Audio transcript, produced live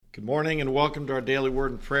Good morning and welcome to our daily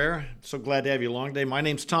word and prayer. I'm so glad to have you along today. My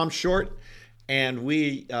name's Tom Short, and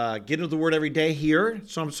we get into the word every day here.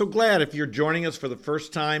 So I'm so glad if you're joining us for the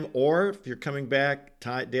first time or if you're coming back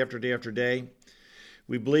day after day after day.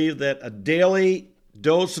 We believe that a daily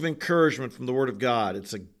dose of encouragement from the Word of God,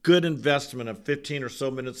 it's a good investment of 15 or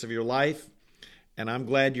so minutes of your life. And I'm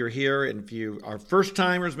glad you're here. And if you are first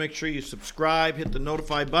timers, make sure you subscribe, hit the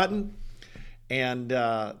notify button. And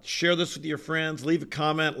share this with your friends. Leave a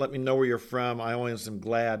comment. Let me know where you're from. I always am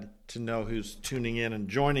glad to know who's tuning in and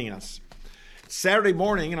joining us. It's Saturday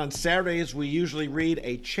morning, and on Saturdays we usually read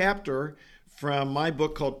a chapter from my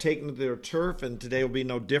book called Taken to Their Turf, and today will be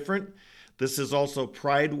no different. This is also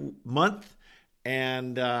Pride Month,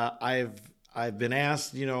 and I've been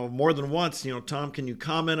asked, more than once, Tom, can you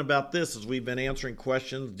comment about this as we've been answering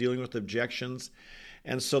questions, dealing with objections.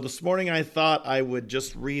 And so this morning I thought I would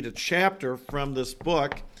just read a chapter from this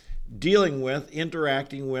book dealing with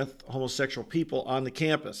interacting with homosexual people on the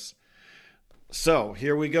campus. So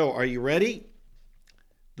here we go. Are you ready?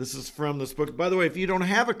 This is from this book. By the way, if you don't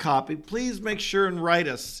have a copy, please make sure and write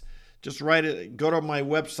us. Just write it. Go to my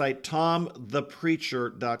website,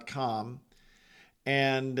 tomthepreacher.com,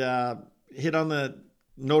 and hit on the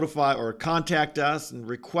notify or contact us and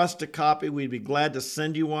request a copy. We'd be glad to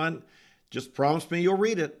send you one. Just promise me you'll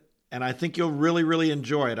read it, and I think you'll really, really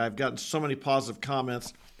enjoy it. I've gotten so many positive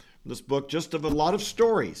comments from this book, just of a lot of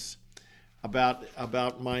stories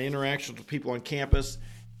about my interactions with people on campus,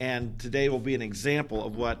 and today will be an example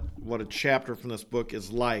of what a chapter from this book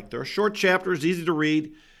is like. They're short chapters, easy to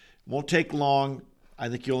read, won't take long. I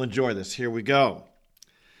think you'll enjoy this. Here we go.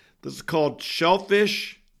 This is called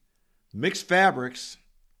Shellfish, Mixed Fabrics,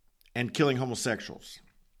 and Killing Homosexuals.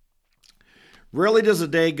 Rarely does a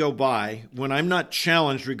day go by when I'm not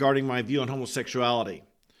challenged regarding my view on homosexuality,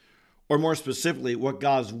 or more specifically, what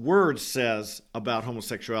God's Word says about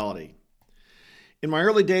homosexuality. In my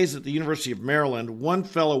early days at the University of Maryland, one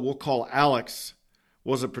fellow we'll call Alex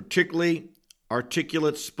was a particularly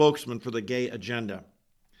articulate spokesman for the gay agenda.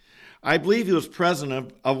 I believe he was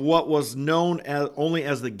president of what was known only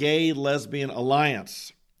as the Gay Lesbian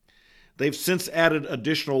Alliance. They've since added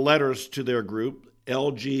additional letters to their group,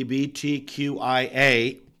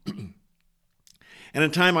 LGBTQIA, and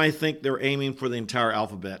in time I think they're aiming for the entire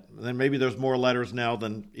alphabet. Then maybe there's more letters now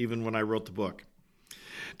than even when I wrote the book.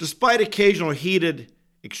 Despite occasional heated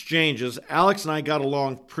exchanges, Alex and I got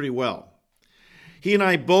along pretty well. He and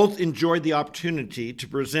I both enjoyed the opportunity to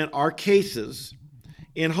present our cases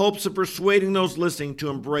in hopes of persuading those listening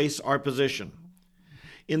to embrace our position.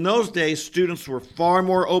 In those days, students were far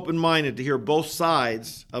more open-minded to hear both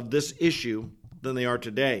sides of this issue than they are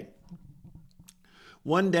today.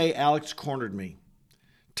 One day, Alex cornered me.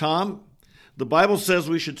 Tom, the Bible says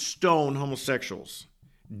we should stone homosexuals.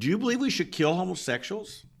 Do you believe we should kill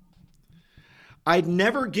homosexuals? I'd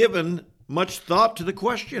never given much thought to the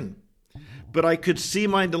question, but I could see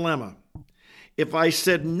my dilemma. If I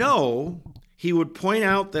said no, he would point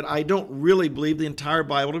out that I don't really believe the entire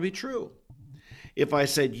Bible to be true. If I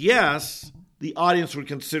said yes, the audience would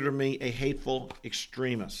consider me a hateful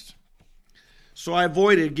extremist. So I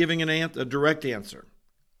avoided giving a direct answer.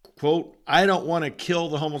 Quote, I don't want to kill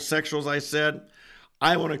the homosexuals, I said.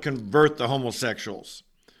 I want to convert the homosexuals.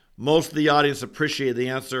 Most of the audience appreciated the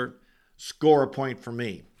answer. Score a point for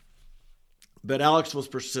me. But Alex was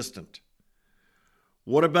persistent.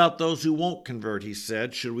 What about those who won't convert, he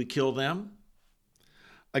said. Should we kill them?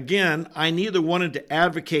 Again, I neither wanted to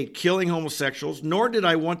advocate killing homosexuals, nor did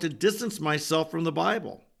I want to distance myself from the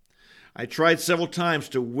Bible. I tried several times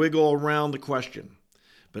to wiggle around the question,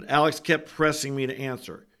 but Alex kept pressing me to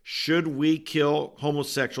answer. Should we kill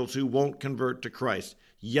homosexuals who won't convert to Christ?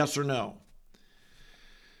 Yes or no?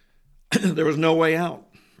 There was no way out.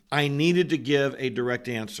 I needed to give a direct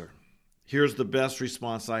answer. Here's the best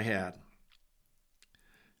response I had.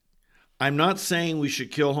 I'm not saying we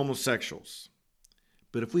should kill homosexuals,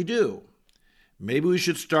 but if we do, maybe we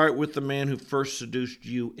should start with the man who first seduced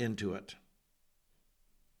you into it.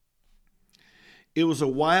 It was a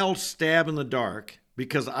wild stab in the dark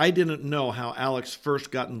because I didn't know how Alex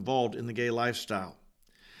first got involved in the gay lifestyle.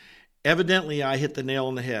 Evidently, I hit the nail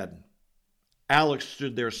on the head. Alex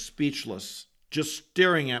stood there speechless, just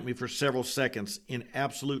staring at me for several seconds in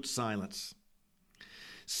absolute silence.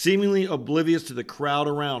 Seemingly oblivious to the crowd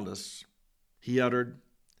around us, he uttered,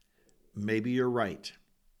 maybe you're right.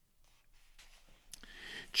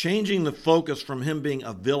 Changing the focus from him being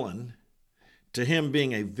a villain to him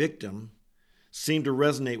being a victim seemed to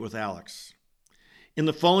resonate with Alex. In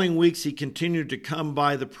the following weeks, he continued to come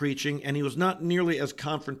by the preaching, and he was not nearly as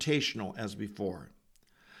confrontational as before.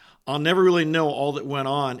 I'll never really know all that went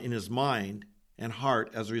on in his mind and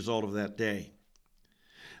heart as a result of that day.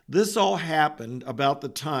 This all happened about the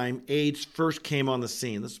time AIDS first came on the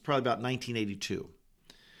scene. This is probably about 1982.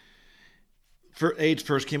 AIDS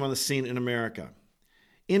first came on the scene in America.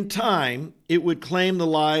 In time, it would claim the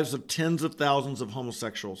lives of tens of thousands of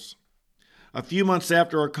homosexuals. A few months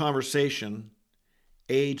after our conversation,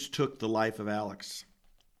 AIDS took the life of Alex.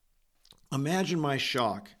 Imagine my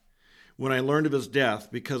shock when I learned of his death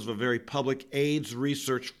because of a very public AIDS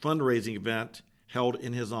research fundraising event held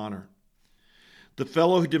in his honor. The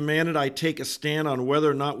fellow who demanded I take a stand on whether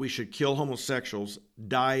or not we should kill homosexuals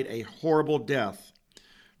died a horrible death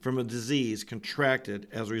from a disease contracted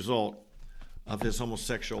as a result of his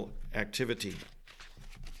homosexual activity.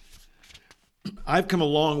 I've come a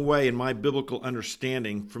long way in my biblical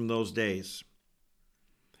understanding from those days,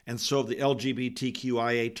 and so have the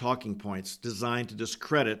LGBTQIA talking points designed to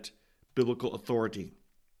discredit biblical authority.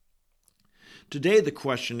 Today the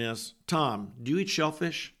question is, Tom, do you eat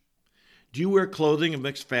shellfish? Do you wear clothing of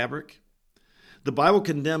mixed fabric? The Bible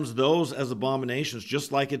condemns those as abominations,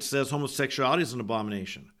 just like it says homosexuality is an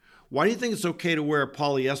abomination. Why do you think it's okay to wear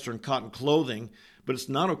polyester and cotton clothing, but it's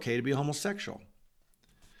not okay to be homosexual?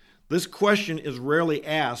 This question is rarely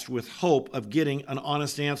asked with hope of getting an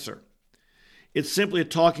honest answer. It's simply a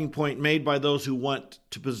talking point made by those who want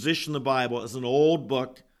to position the Bible as an old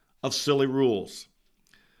book of silly rules.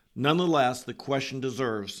 Nonetheless, the question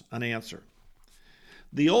deserves an answer.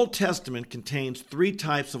 The Old Testament contains three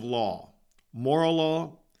types of law: moral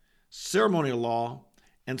law, ceremonial law,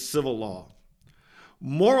 and civil law.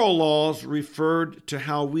 Moral laws referred to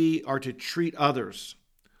how we are to treat others.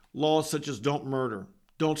 Laws such as don't murder,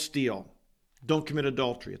 don't steal, don't commit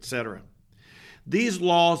adultery, etc. These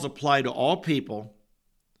laws apply to all people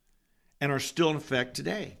and are still in effect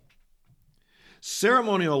today.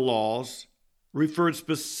 Ceremonial laws referred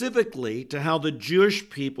specifically to how the Jewish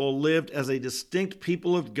people lived as a distinct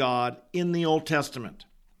people of God in the Old Testament.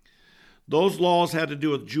 Those laws had to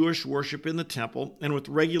do with Jewish worship in the temple and with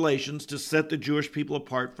regulations to set the Jewish people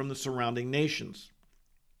apart from the surrounding nations.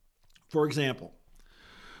 For example,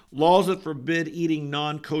 laws that forbid eating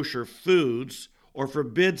non-kosher foods or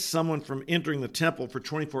forbid someone from entering the temple for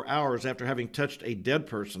 24 hours after having touched a dead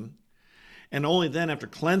person, and only then after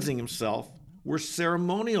cleansing himself, were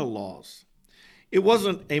ceremonial laws. It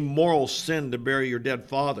wasn't a moral sin to bury your dead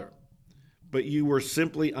father, but you were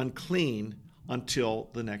simply unclean until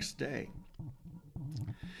the next day.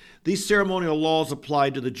 These ceremonial laws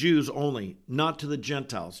applied to the Jews only, not to the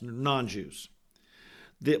Gentiles, non-Jews.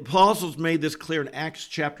 The apostles made this clear in Acts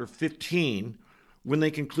chapter 15 when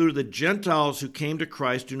they concluded that Gentiles who came to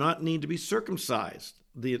Christ do not need to be circumcised,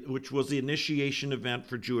 which was the initiation event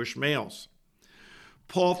for Jewish males.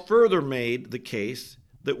 Paul further made the case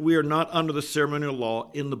that we are not under the ceremonial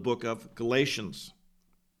law in the book of Galatians.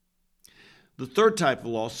 The third type of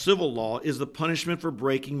law, civil law, is the punishment for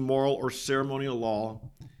breaking moral or ceremonial law.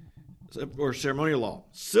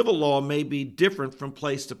 Civil law may be different from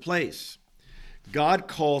place to place. God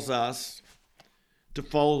calls us to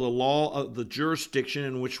follow the law of the jurisdiction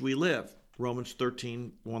in which we live. Romans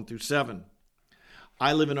 13, 1 through 7.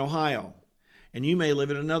 I live in Ohio, and you may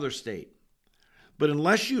live in another state. But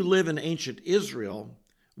unless you live in ancient Israel,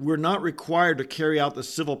 we're not required to carry out the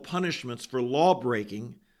civil punishments for law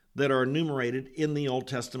breaking that are enumerated in the Old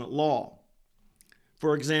Testament law.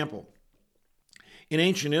 For example, in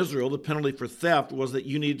ancient Israel, the penalty for theft was that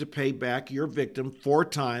you needed to pay back your victim 4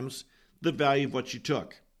 times the value of what you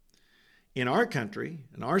took. In our country,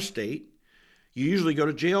 in our state, you usually go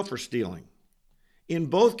to jail for stealing. In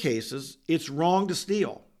both cases, it's wrong to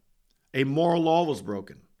steal. A moral law was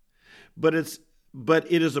broken. But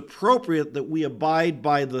it is appropriate that we abide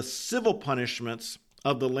by the civil punishments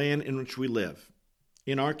of the land in which we live.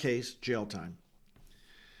 In our case, jail time.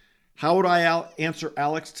 How would I answer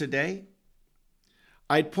Alex today?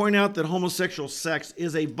 I'd point out that homosexual sex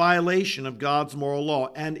is a violation of God's moral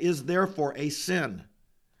law and is therefore a sin.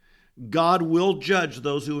 God will judge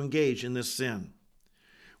those who engage in this sin.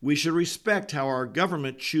 We should respect how our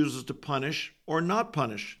government chooses to punish or not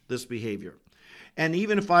punish this behavior. And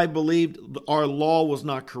even if I believed our law was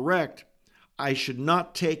not correct, I should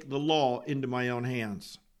not take the law into my own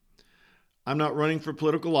hands. I'm not running for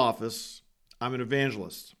political office. I'm an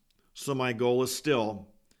evangelist. So my goal is still,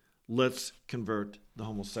 let's convert the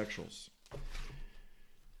homosexuals.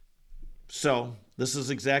 So this is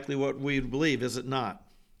exactly what we believe, is it not?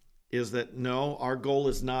 Is that no, our goal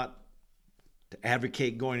is not to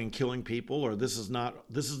advocate going and killing people, or this is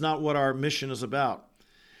not what our mission is about.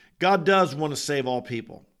 God does want to save all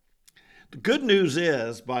people. The good news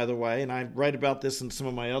is, by the way, and I write about this in some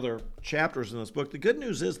of my other chapters in this book, the good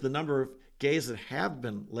news is the number of gays that have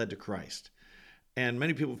been led to Christ And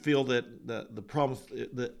many people feel that the problem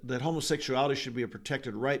that homosexuality should be a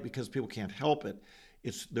protected right because people can't help it.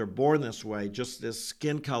 They're born this way. Just as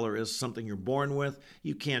skin color is something you're born with,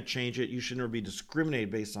 you can't change it. You should never be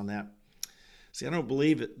discriminated based on that. See, I don't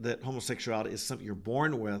believe that homosexuality is something you're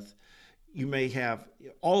born with.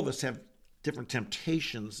 All of us have different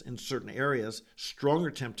temptations in certain areas, stronger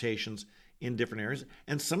temptations in different areas,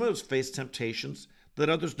 and some of us face temptations that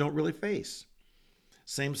others don't really face.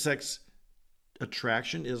 Same-sex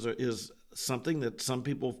attraction is something that some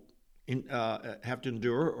people have to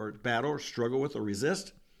endure or battle or struggle with or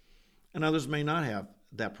resist, and others may not have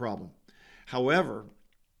that problem. However,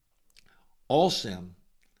 all sin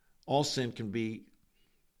can be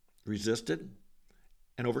resisted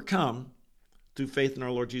and overcome through faith in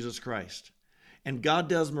our Lord Jesus Christ. And God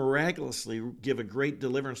does miraculously give a great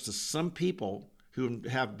deliverance to some people who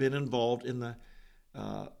have been involved in the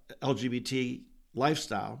LGBT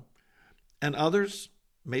lifestyle, and others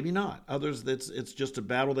maybe not. Others, it's just a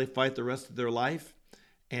battle they fight the rest of their life,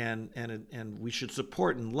 and we should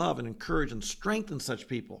support and love and encourage and strengthen such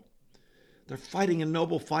people. They're fighting a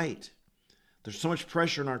noble fight. There's so much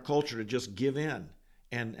pressure in our culture to just give in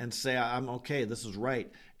and say, I'm okay, this is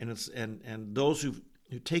right. And those who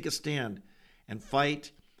take a stand and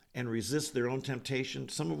fight and resist their own temptation,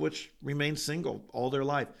 some of which remain single all their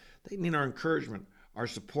life, they need our encouragement, our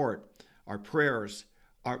support, our prayers,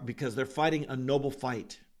 because they're fighting a noble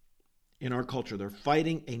fight in our culture. They're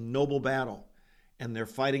fighting a noble battle, and they're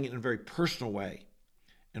fighting it in a very personal way,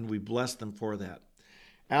 and we bless them for that.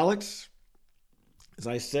 Alex, as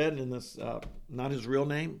I said, in this, not his real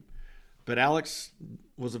name, but Alex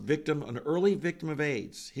was an early victim of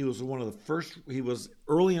AIDS. He was he was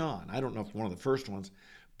early on. I don't know if one of the first ones,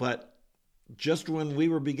 but just when we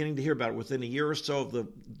were beginning to hear about it, within a year or so of the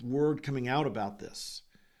word coming out about this,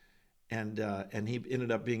 and he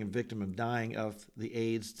ended up being a victim of dying of the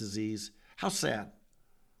AIDS disease. How sad.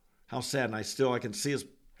 How sad. And I can see his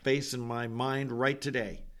face in my mind right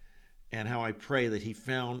today, and how I pray that he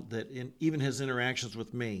found that in even his interactions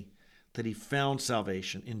with me, that he found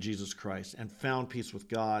salvation in Jesus Christ and found peace with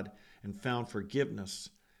God and found forgiveness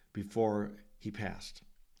before he passed.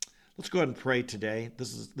 Let's go ahead and pray today.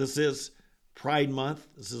 This is Pride Month.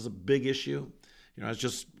 This is a big issue. I was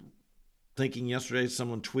just thinking yesterday,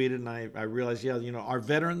 someone tweeted, and I realized, our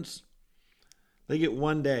veterans, they get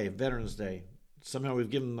one day, Veterans Day. Somehow we've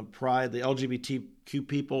given them pride. The LGBTQ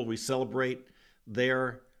people, we celebrate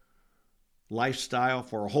their lifestyle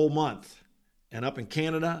for a whole month. And up in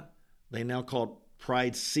Canada, they now call it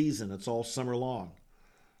Pride Season. It's all summer long.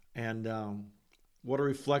 And what a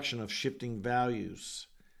reflection of shifting values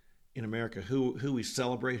in America, who we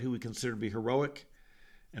celebrate, who we consider to be heroic,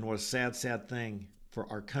 and what a sad, sad thing for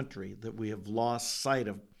our country that we have lost sight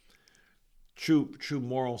of true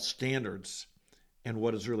moral standards and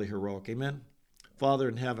what is really heroic. Amen? Father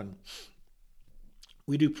in heaven,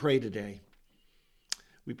 we do pray today.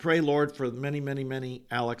 We pray, Lord, for many, many, many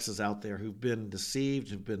Alexes out there who've been deceived,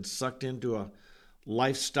 who've been sucked into a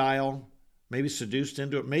lifestyle, maybe seduced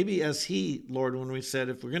into it. Maybe as he, Lord, when we said,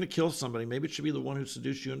 if we're going to kill somebody, maybe it should be the one who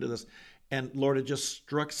seduced you into this. And Lord, it just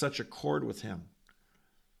struck such a chord with him.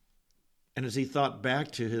 And as he thought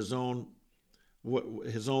back to his own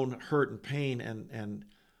hurt and pain and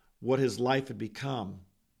what his life had become,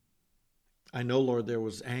 I know, Lord, there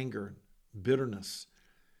was anger, bitterness,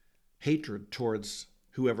 hatred towards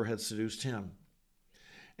whoever had seduced him.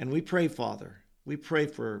 And we pray, Father, we pray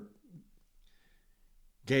for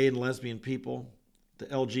gay and lesbian people, the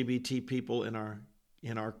LGBT people in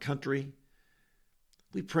our country.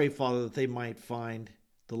 We pray, Father, that they might find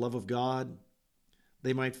the love of God.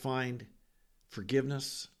 They might find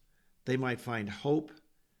forgiveness. They might find hope.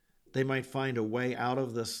 They might find a way out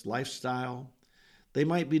of this lifestyle. They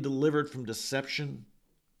might be delivered from deception,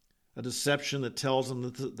 a deception that tells them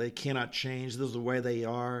that they cannot change. This is the way they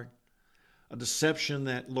are. A deception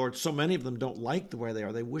that, Lord, so many of them don't like the way they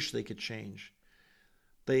are. They wish they could change.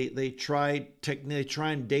 They try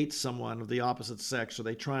and date someone of the opposite sex, or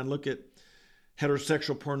they try and look at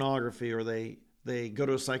heterosexual pornography, or they go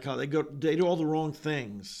to a psychologist. They do all the wrong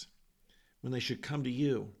things when they should come to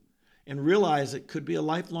you and realize it could be a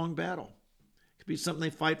lifelong battle. It could be something they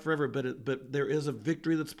fight forever, but there is a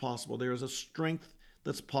victory that's possible. There is a strength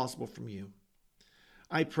that's possible from you.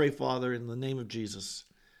 I pray, Father, in the name of Jesus,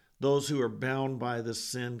 those who are bound by this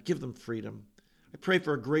sin, give them freedom. I pray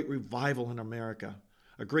for a great revival in America,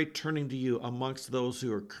 a great turning to you amongst those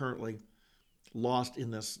who are currently lost in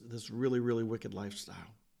this really, really wicked lifestyle.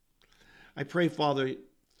 I pray, Father,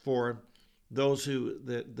 for those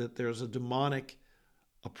that there's a demonic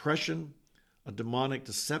oppression, a demonic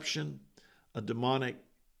deception, a demonic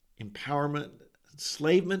empowerment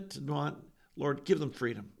enslavement to want. Lord, give them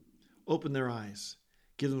freedom. Open their eyes.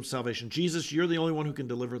 Give them salvation. Jesus, you're the only one who can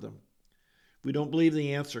deliver them. We don't believe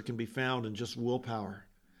the answer can be found in just willpower.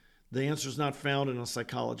 The answer is not found in a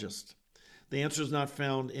psychologist. The answer is not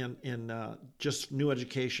found in just new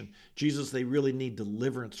education. Jesus, they really need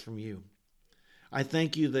deliverance from you. I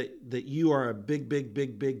thank you that you are a big, big,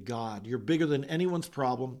 big, big God. You're bigger than anyone's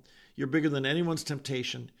problem. You're bigger than anyone's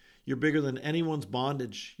temptation. You're bigger than anyone's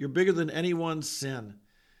bondage. You're bigger than anyone's sin.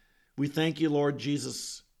 We thank you, Lord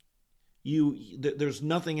Jesus. There's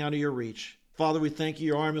nothing out of your reach. Father, we thank you.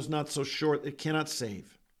 Your arm is not so short it cannot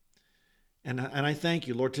save. And I thank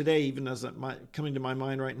you, Lord. Today, even as coming to my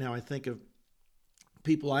mind right now, I think of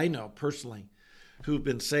people I know personally who've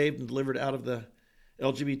been saved and delivered out of the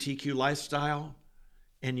LGBTQ lifestyle,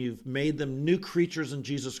 and you've made them new creatures in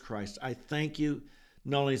Jesus Christ. I thank you.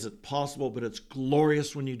 Not only is it possible, but it's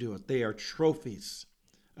glorious when you do it. They are trophies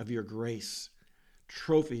of your grace,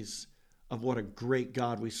 trophies of what a great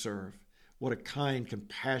God we serve, what a kind,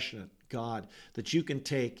 compassionate God, that you can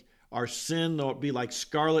take our sin, though it be like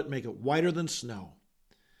scarlet, make it whiter than snow.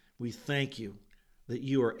 We thank you that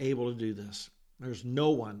you are able to do this. There's no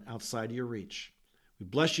one outside your reach. We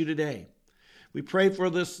bless you today. We pray for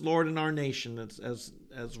this, Lord, in our nation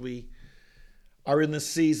as we are in this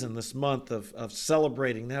season, this month of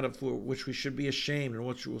celebrating that of which we should be ashamed and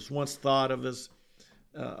which was once thought of as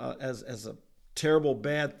a terrible,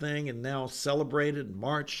 bad thing and now celebrated and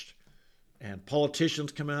marched. And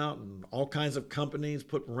politicians come out and all kinds of companies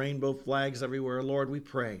put rainbow flags everywhere. Lord, we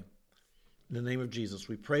pray in the name of Jesus.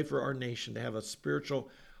 We pray for our nation to have a spiritual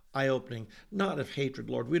eye-opening, not of hatred,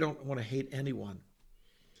 Lord. We don't want to hate anyone,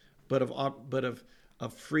 but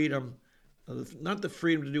of freedom, not the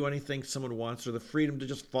freedom to do anything someone wants or the freedom to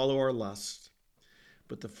just follow our lust,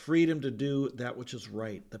 but the freedom to do that which is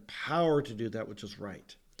right, the power to do that which is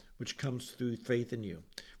right, which comes through faith in you.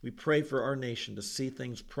 We pray for our nation to see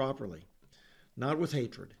things properly, not with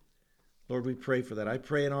hatred. Lord, we pray for that. I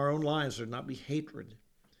pray in our own lives there not be hatred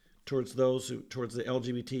towards the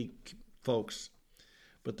LGBT folks,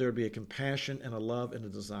 but there would be a compassion and a love and a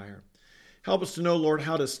desire. Help us to know, Lord,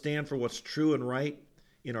 how to stand for what's true and right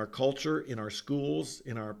in our culture, in our schools,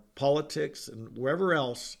 in our politics, and wherever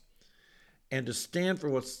else, and to stand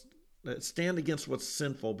against what's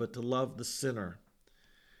sinful, but to love the sinner.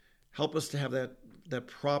 Help us to have that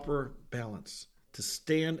proper balance, to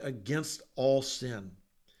stand against all sin.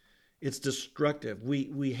 It's destructive.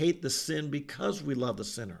 We hate the sin because we love the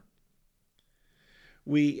sinner.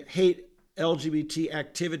 We hate LGBT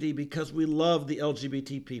activity because we love the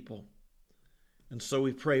LGBT people. And so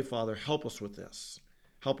we pray, Father, help us with this.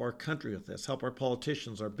 Help our country with this. Help our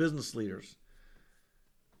politicians, our business leaders.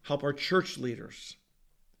 Help our church leaders.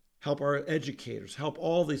 Help our educators. Help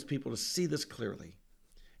all these people to see this clearly.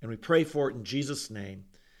 And we pray for it in Jesus' name.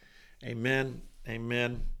 Amen,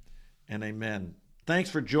 amen, and amen. Thanks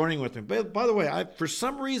for joining with me. By the way, for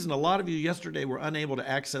some reason, a lot of you yesterday were unable to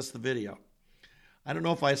access the video. I don't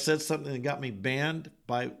know if I said something that got me banned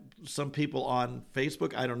by some people on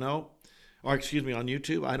Facebook. I don't know. Or excuse me, on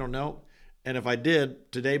YouTube. I don't know. And if I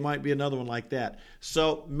did, today might be another one like that.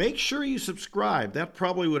 So make sure you subscribe. That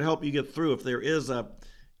probably would help you get through if there is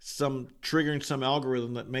some triggering some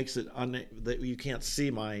algorithm that makes it that you can't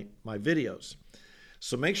see my videos.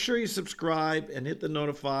 So make sure you subscribe and hit the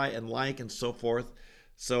notify and like and so forth.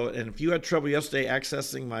 And if you had trouble yesterday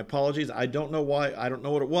accessing, my apologies. I don't know why. I don't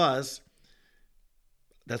know what it was.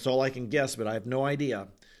 That's all I can guess, but I have no idea.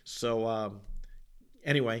 So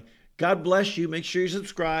anyway, God bless you. Make sure you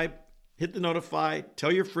subscribe, hit the notify,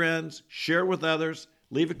 tell your friends, share with others,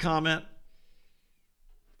 leave a comment,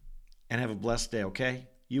 and have a blessed day, okay?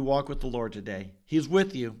 You walk with the Lord today. He's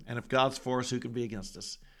with you, and if God's for us, who can be against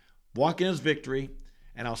us? Walk in his victory,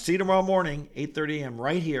 and I'll see you tomorrow morning, 8:30 a.m.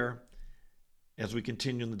 right here as we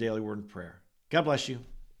continue in the Daily Word and Prayer. God bless you.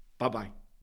 Bye-bye.